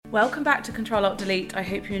Welcome back to Control Alt Delete. I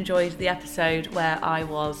hope you enjoyed the episode where I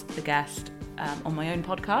was the guest on my own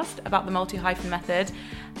podcast about the multi-hyphen method.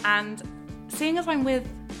 And seeing as I'm with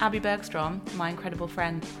Abby Bergstrom, my incredible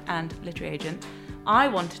friend and literary agent, I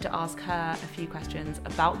wanted to ask her a few questions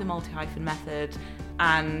about the multi-hyphen method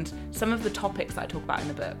and some of the topics that I talk about in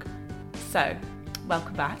the book. So,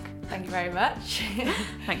 welcome back. Thank you very much.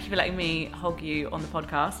 Thank you for letting me hog you on the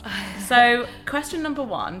podcast. So, question number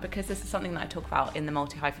one, because this is something that I talk about in the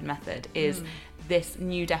multi-hyphen method, is this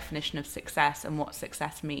new definition of success and what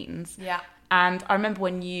success means. Yeah. And I remember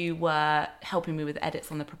when you were helping me with edits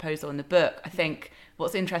on the proposal in the book, I think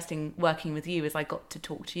what's interesting working with you is I got to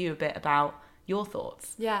talk to you a bit about your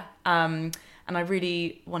thoughts. Yeah. And I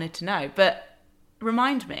really wanted to know. But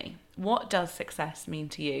remind me, what does success mean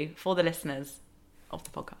to you for the listeners of the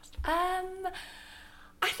podcast?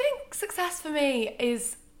 I think success for me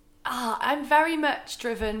is, I'm very much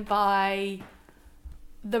driven by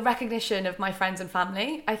the recognition of my friends and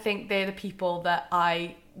family. I think they're the people that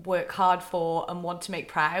I work hard for and want to make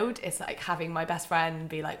proud. It's like having my best friend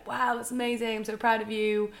be like, wow, that's amazing, I'm so proud of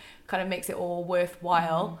you, kind of makes it all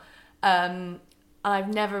worthwhile. And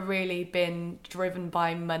I've never really been driven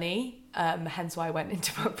by money, hence why I went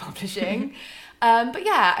into book publishing. But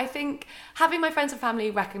yeah, I think having my friends and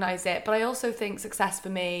family recognise it, but I also think success for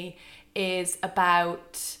me is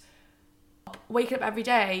about waking up every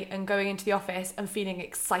day and going into the office and feeling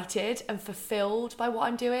excited and fulfilled by what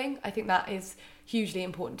I'm doing. I think that is hugely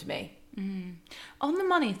important to me. On the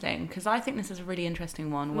money thing, because I think this is a really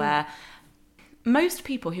interesting one where most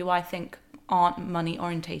people who I think aren't money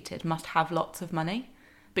orientated must have lots of money,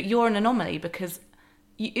 but you're an anomaly because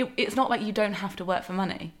it's not like you don't have to work for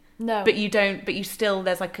money. No. But you still,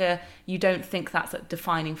 there's like you don't think that's a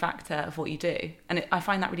defining factor of what you do. And I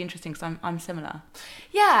find that really interesting because I'm similar.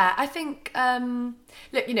 Yeah, I think,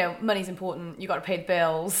 look, money's important. You've got to pay the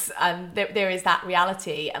bills and there is that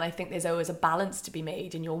reality. And I think there's always a balance to be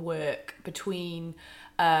made in your work between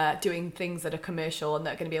doing things that are commercial and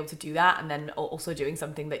that are going to be able to do that and then also doing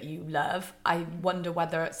something that you love. I wonder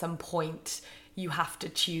whether at some point you have to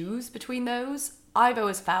choose between those. I've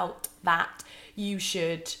always felt that you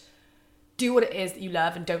should do what it is that you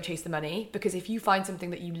love and don't chase the money, because if you find something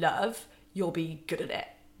that you love, you'll be good at it.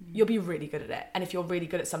 You'll be really good at it. And if you're really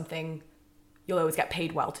good at something, you'll always get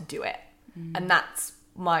paid well to do it. And that's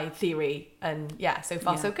my theory. And yeah, so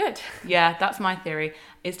far so good. Yeah, that's my theory.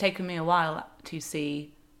 It's taken me a while to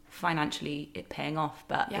see financially it paying off,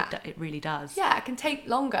 but it really does. Yeah, it can take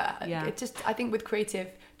longer. Yeah. I think with creative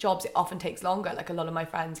jobs, it often takes longer. Like a lot of my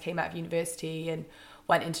friends came out of university and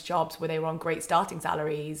went into jobs where they were on great starting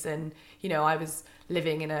salaries, and I was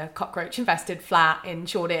living in a cockroach infested flat in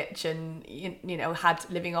Shoreditch and had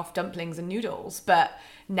living off dumplings and noodles, but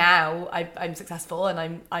now I'm successful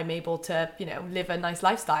and I'm able to live a nice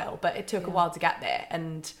lifestyle, but it took a while to get there,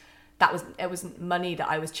 and it wasn't money that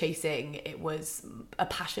I was chasing, it was a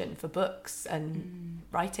passion for books and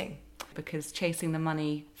writing. Because chasing the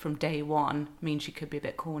money from day one means you could be a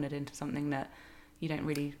bit cornered into something that you don't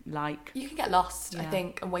really like. You can get lost, I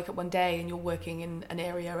think, and wake up one day and you're working in an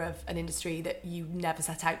area of an industry that you never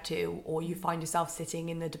set out to, or you find yourself sitting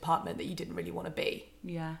in the department that you didn't really want to be.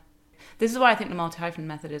 Yeah. This is why I think the multi-hyphen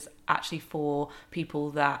method is actually for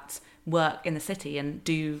people that work in the city and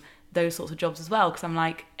do those sorts of jobs as well, because I'm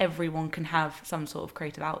like, everyone can have some sort of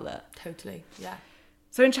creative outlet. Totally, yeah.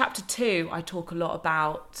 So in chapter 2, I talk a lot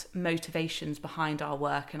about motivations behind our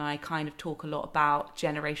work, and I kind of talk a lot about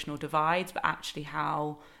generational divides, but actually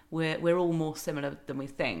how we're all more similar than we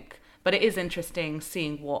think. But it is interesting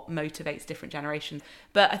seeing what motivates different generations.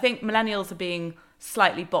 But I think millennials are being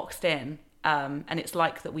slightly boxed in, and it's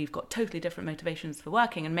like that we've got totally different motivations for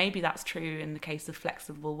working, and maybe that's true in the case of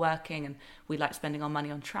flexible working, and we like spending our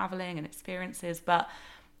money on travelling and experiences. But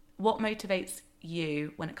what motivates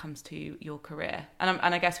you when it comes to your career? And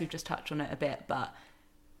I guess we've just touched on it a bit, but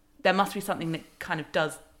there must be something that kind of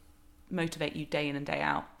does motivate you day in and day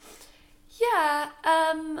out. Yeah.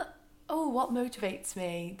 What motivates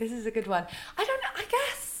me? This is a good one. I don't know. I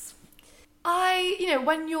guess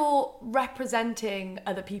when you're representing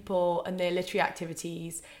other people and their literary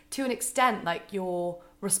activities, to an extent, like you're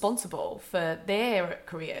responsible for their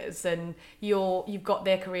careers and you've got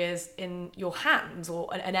their careers in your hands,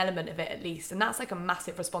 or an element of it at least, and that's like a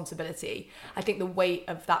massive responsibility. I think the weight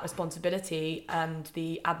of that responsibility and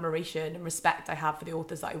the admiration and respect I have for the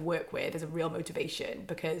authors that I work with is a real motivation,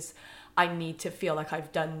 because I need to feel like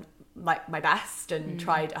I've done like my best and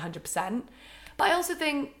tried 100%. But I also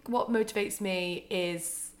think what motivates me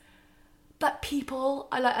is Like people,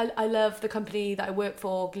 I love the company that I work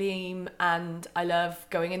for, Gleam, and I love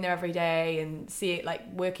going in there every day and see it, like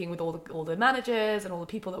working with all the managers and all the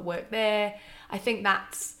people that work there. I think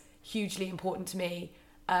that's hugely important to me.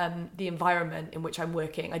 The environment in which I'm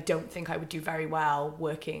working, I don't think I would do very well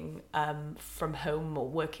working from home or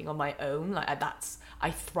working on my own. Like I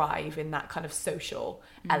thrive in that kind of social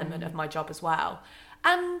element of my job as well,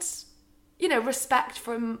 and respect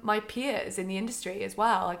from my peers in the industry as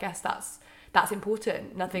well. I guess that's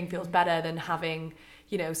important. Nothing feels better than having,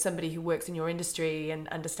 somebody who works in your industry and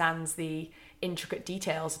understands the intricate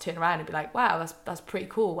details to turn around and be like, wow, that's pretty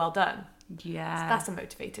cool. Well done. Yeah. So that's a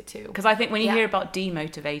motivator too. Because I think when you hear about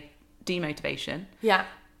demotivation,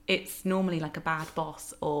 it's normally like a bad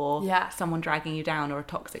boss or someone dragging you down or a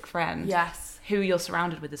toxic friend. Yes. Who you're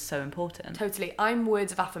surrounded with is so important. Totally. I'm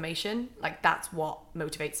words of affirmation. Like that's what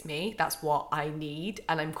motivates me. That's what I need.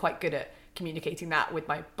 And I'm quite good at communicating that with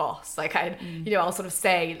my boss. Like I'll sort of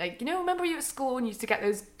say, like, remember you at school and you used to get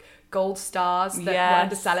those gold stars that were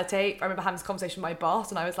under sellotape? I remember having this conversation with my boss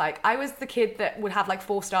and I was like, I was the kid that would have like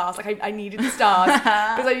 4 stars. Like I needed the stars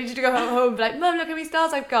because I needed to go home and be like, Mum, look how many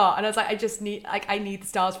stars I've got. And I was like, I need the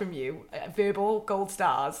stars from you. Verbal gold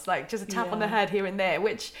stars, like just a tap on the head here and there,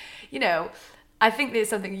 which, I think there's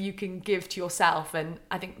something you can give to yourself. And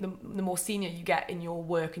I think the more senior you get in your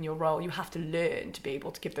work and your role, you have to learn to be able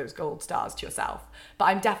to give those gold stars to yourself. But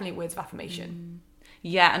I'm definitely words of affirmation.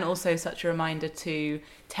 Yeah, and also such a reminder to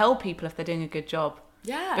tell people if they're doing a good job.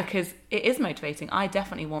 Yeah. Because it is motivating. I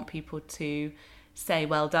definitely want people to say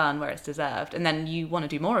well done where it's deserved, and then you want to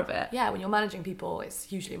do more of it. Yeah, when you're managing people, it's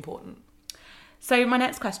hugely important. So my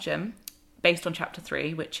next question, based on chapter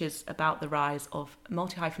 3, which is about the rise of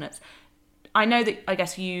multi-hyphenates. I know that, I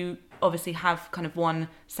guess you obviously have kind of one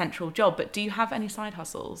central job, but do you have any side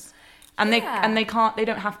hustles? And they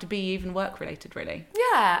don't have to be even work related, really.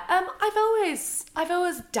 Yeah, I've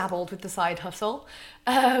always dabbled with the side hustle.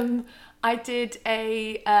 I've done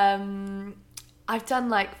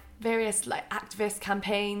like various like activist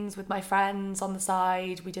campaigns with my friends on the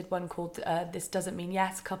side. We did one called This Doesn't Mean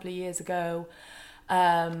Yes a couple of years ago.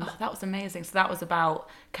 That was amazing. So that was about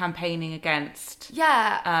campaigning against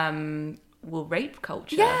rape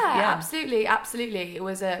culture. Yeah, absolutely. It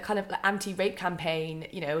was a kind of like anti-rape campaign,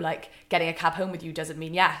 like getting a cab home with you doesn't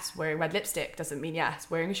mean yes, wearing red lipstick doesn't mean yes,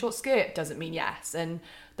 wearing a short skirt doesn't mean yes, and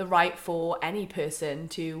the right for any person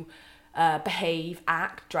to behave,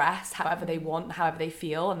 act, dress however they want, however they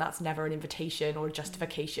feel, and that's never an invitation or a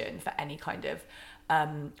justification for any kind of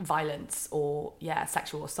violence or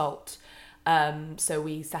sexual assault. So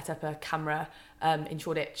we set up a camera in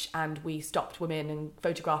Shoreditch and we stopped women and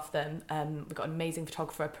photographed them. We got an amazing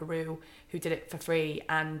photographer, Peru, who did it for free,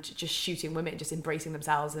 and just shooting women, just embracing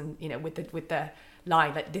themselves, and with the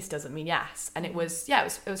line like this doesn't mean yes. And it was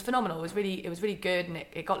phenomenal. It was really good, and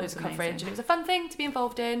it got loads of coverage, and it was a fun thing to be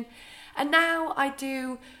involved in. And now I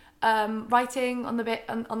do writing on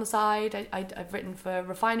the side. I've written for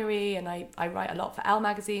Refinery, and I write a lot for Elle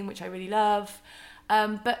magazine, which I really love.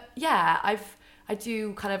 But yeah, I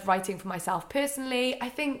do kind of writing for myself personally. I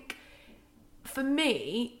think for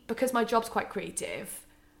me, because my job's quite creative,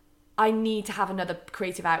 I need to have another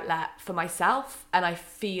creative outlet for myself, and I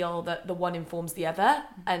feel that the one informs the other.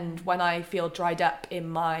 And when I feel dried up in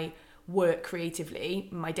my work creatively,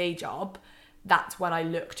 my day job, that's when I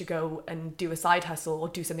look to go and do a side hustle or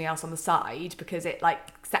do something else on the side, because it like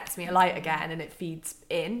sets me alight again and it feeds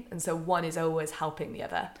in. And so one is always helping the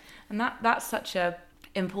other. And that's such a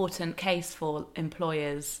important case for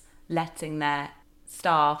employers letting their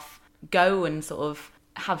staff go and sort of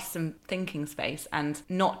have some thinking space and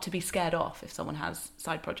not to be scared off if someone has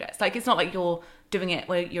side projects. Like, it's not like you're doing it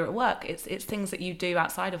where you're at work. It's things that you do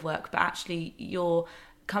outside of work, but actually your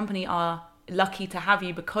company are lucky to have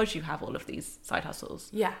you because you have all of these side hustles.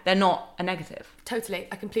 Yeah. They're not a negative. Totally.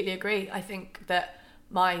 I completely agree. I think that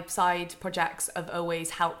my side projects have always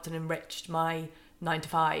helped and enriched my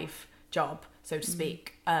 9-to-5 job, so to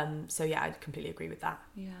speak. So yeah, I completely agree with that.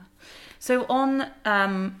 Yeah. So on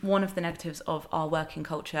one of the negatives of our working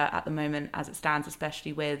culture at the moment as it stands,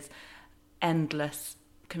 especially with endless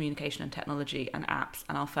communication and technology and apps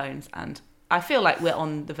and our phones, and I feel like we're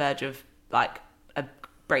on the verge of like a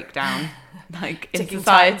breakdown like in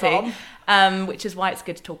society, which is why it's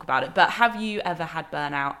good to talk about it. But have you ever had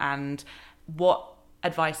burnout, and what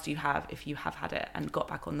advice do you have if you have had it and got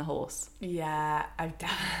back on the horse? Yeah,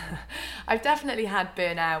 I've definitely had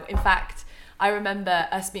burnout. In fact, I remember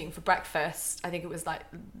us meeting for breakfast. I think it was like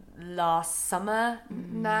last summer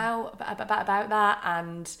now, about that,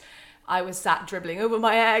 and I was sat dribbling over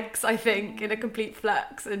my eggs, I think, in a complete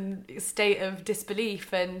flux and state of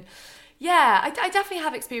disbelief. And Yeah, I definitely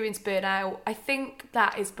have experienced burnout. I think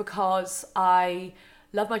that is because I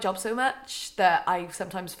love my job so much that I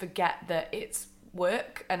sometimes forget that it's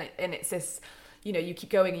work, and it's this, you know, you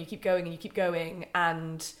keep going and you keep going and you keep going.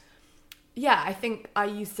 And yeah, I think I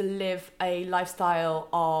used to live a lifestyle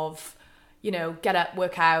of, you know, get up,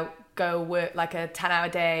 work out, go work like a 10-hour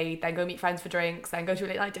day, then go meet friends for drinks, then go to a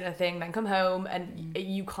late night dinner thing, then come home, and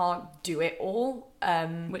you can't do it all.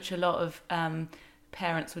 Which a lot of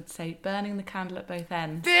parents would say, burning the candle at both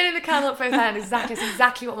ends. Burning the candle at both ends. Exactly. That's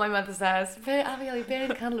exactly what my mother says. Abigail, you're burning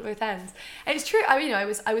the candle at both ends. And it's true. I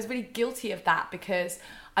was really guilty of that because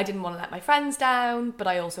I didn't want to let my friends down, but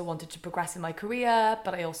I also wanted to progress in my career,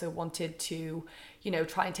 but I also wanted to, you know,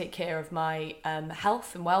 try and take care of my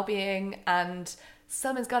health and well-being, and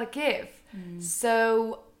someone's got to give.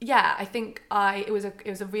 So yeah, I think it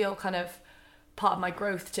was a real kind of part of my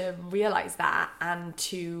growth to realize that, and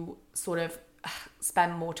to sort of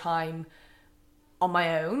spend more time on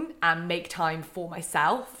my own and make time for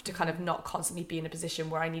myself, to kind of not constantly be in a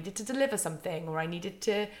position where I needed to deliver something, or I needed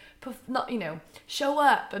to not, you know, show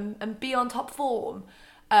up and be on top form.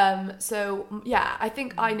 So yeah, I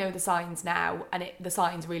think I know the signs now, and the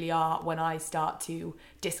signs really are when I start to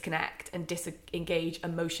disconnect and disengage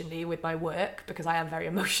emotionally with my work, because I am very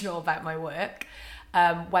emotional about my work.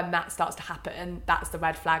 When that starts to happen, that's the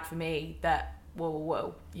red flag for me that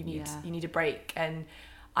whoa, you need a break. And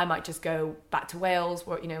I might just go back to Wales,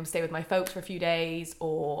 or, you know, stay with my folks for a few days,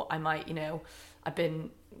 or I might, you know,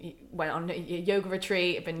 went on a yoga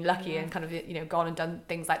retreat. I've been lucky and kind of, you know, gone and done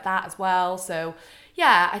things like that as well. So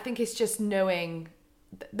yeah, I think it's just knowing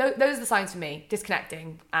those are the signs for me: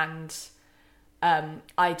 disconnecting, and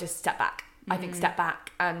I just step back. I think step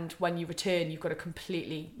back, and when you return, you've got a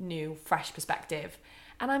completely new, fresh perspective.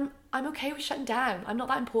 And I'm okay with shutting down. I'm not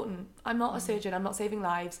that important. I'm not a surgeon. I'm not saving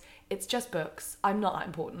lives. It's just books. I'm not that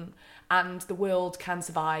important. And the world can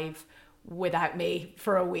survive without me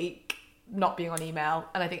for a week, not being on email.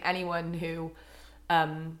 And I think anyone who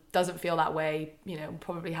doesn't feel that way, you know,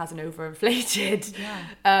 probably has an overinflated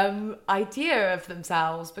idea of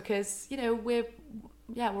themselves, because, you know, we're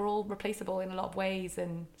all replaceable in a lot of ways,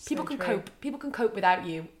 and people can cope. People can cope without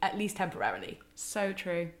you, at least temporarily. So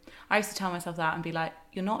true. I used to tell myself that and be like,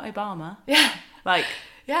 you're not Obama. Yeah. Like,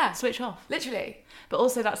 yeah. Switch off. Literally. But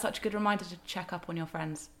also that's such a good reminder to check up on your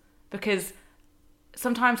friends, because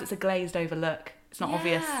sometimes it's a glazed over look. It's not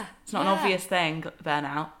obvious. It's not an obvious thing,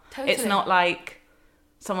 burnout. Totally. It's not like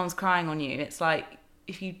someone's crying on you. It's like,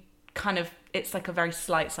 if you kind of, it's like a very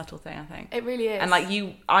slight, subtle thing, I think. It really is. And like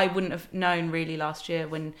I wouldn't have known really last year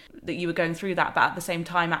that you were going through that, but at the same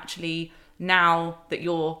time, actually, now that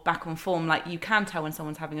you're back on form, like, you can tell when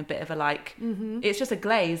someone's having a bit of a, like, it's just a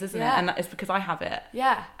glaze, isn't it? And it's because I have it.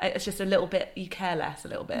 Yeah. It's just a little bit, you care less a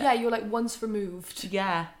little bit. Yeah, you're like once removed.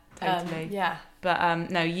 Yeah, totally. Yeah. But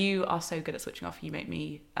no, you are so good at switching off. You make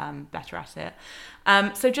me better at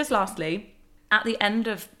it. So just lastly, at the end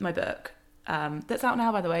of my book, that's out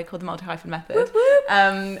now, by the way, called The Multi-Hyphen Method. Whoop,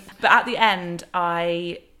 whoop. But at the end,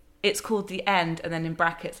 it's called The End, and then in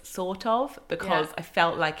brackets, sort of, because I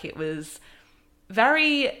felt like it was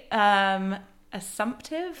very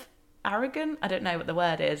assumptive, arrogant, I don't know what the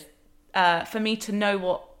word is, for me to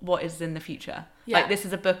know what is in the future. Yeah. Like, this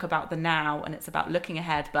is a book about the now, and it's about looking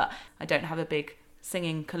ahead, but I don't have a big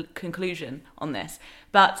singing conclusion on this.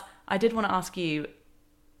 But I did want to ask you,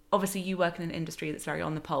 obviously you work in an industry that's very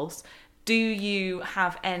on the pulse. Do you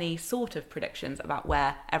have any sort of predictions about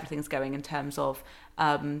where everything's going in terms of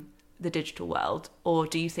the digital world, or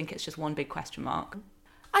do you think it's just one big question mark?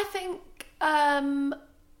 I think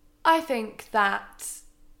that,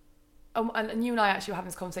 and you and I actually were having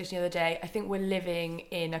this conversation the other day, I think we're living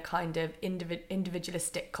in a kind of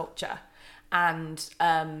individualistic culture. And,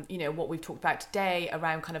 you know, what we've talked about today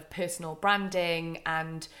around kind of personal branding,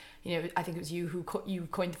 and, you know, I think it was you who you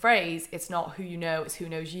coined the phrase, it's not who you know, it's who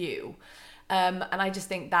knows you. And I just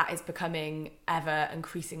think that is becoming ever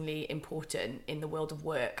increasingly important in the world of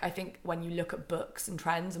work. I think when you look at books and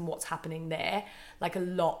trends and what's happening there, like a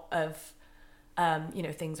lot of, you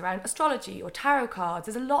know, things around astrology or tarot cards,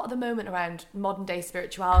 there's a lot at the moment around modern day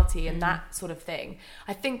spirituality and that sort of thing.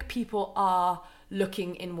 I think people are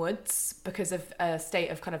looking inwards because of a state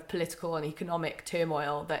of kind of political and economic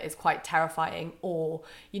turmoil that is quite terrifying, or,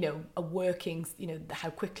 you know, a working, you know, how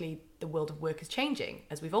quickly the world of work is changing,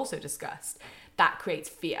 as we've also discussed. That creates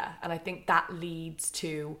fear, and I think that leads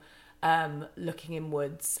to looking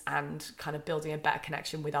inwards and kind of building a better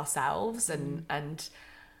connection with ourselves, and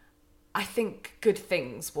I think good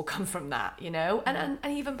things will come from that, you know. And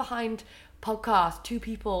even behind podcast, two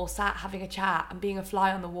people sat having a chat and being a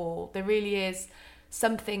fly on the wall, there really is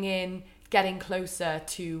something in getting closer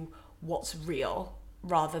to what's real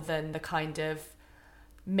rather than the kind of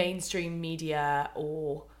mainstream media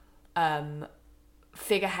or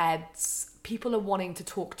figureheads. People are wanting to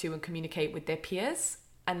talk to and communicate with their peers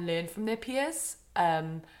and learn from their peers.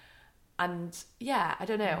 And yeah, I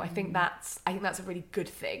don't know. I think that's a really good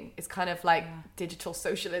thing. It's kind of like digital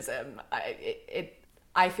socialism.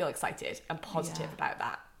 I feel excited and positive about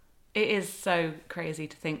that. It is so crazy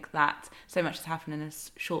to think that so much has happened in a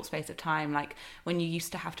short space of time. Like when you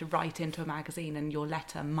used to have to write into a magazine and your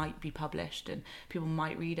letter might be published and people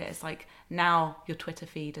might read it. It's like now your Twitter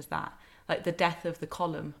feed is that. Like the death of the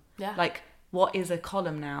column. Yeah. Like what is a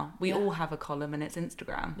column now? We all have a column and it's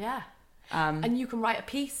Instagram. Yeah. And you can write a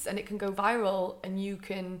piece and it can go viral and you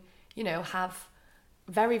can, you know, have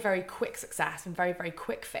very, very quick success and very, very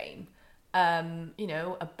quick fame. You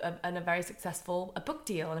know, and a very successful book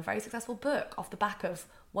deal and a very successful book off the back of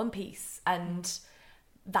one piece. And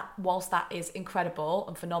that, whilst that is incredible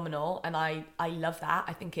and phenomenal, and I love that,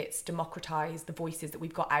 I think it's democratized the voices that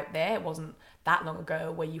we've got out there. It wasn't that long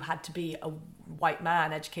ago where you had to be a white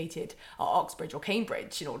man educated at Oxbridge or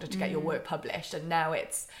Cambridge in order to get your work published, and now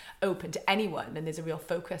it's open to anyone, and there's a real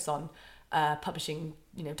focus on publishing,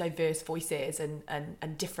 you know, diverse voices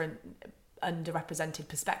and different underrepresented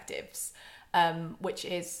perspectives, which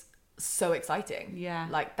is so exciting. Yeah,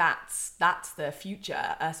 like that's the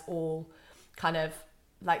future. Us all kind of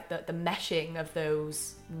like the meshing of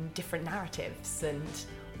those different narratives and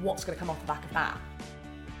what's going to come off the back of that.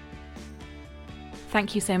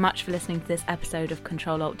 Thank you so much for listening to this episode of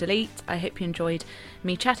Control Alt Delete. I hope you enjoyed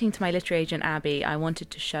me chatting to my literary agent Abby. I wanted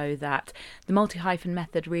to show that the multi-hyphen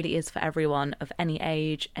method really is for everyone of any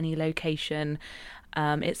age, any location.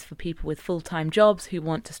 It's for people with full-time jobs who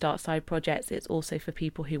want to start side projects. It's also for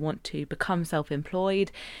people who want to become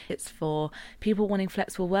self-employed. It's for people wanting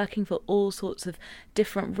flexible working for all sorts of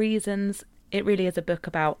different reasons. It really is a book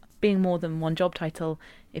about being more than one job title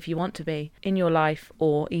if you want to be in your life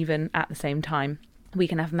or even at the same time. We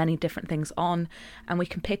can have many different things on and we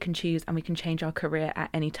can pick and choose and we can change our career at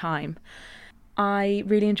any time. I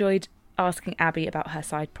really enjoyed asking Abby about her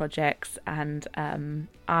side projects and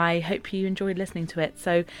I hope you enjoyed listening to it.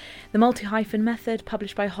 So the multi-hyphen method,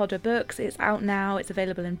 published by Hodder Books, it's out now. It's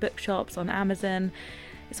available in bookshops, on Amazon.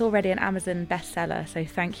 It's already an Amazon bestseller, so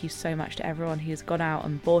thank you so much to everyone who's gone out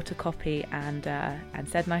and bought a copy and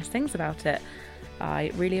said nice things about it.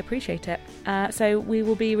 I really appreciate it. So we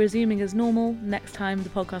will be resuming as normal next time the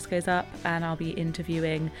podcast goes up, and I'll be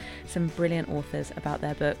interviewing some brilliant authors about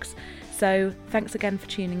their books. So thanks again for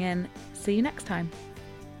tuning in. See you next time.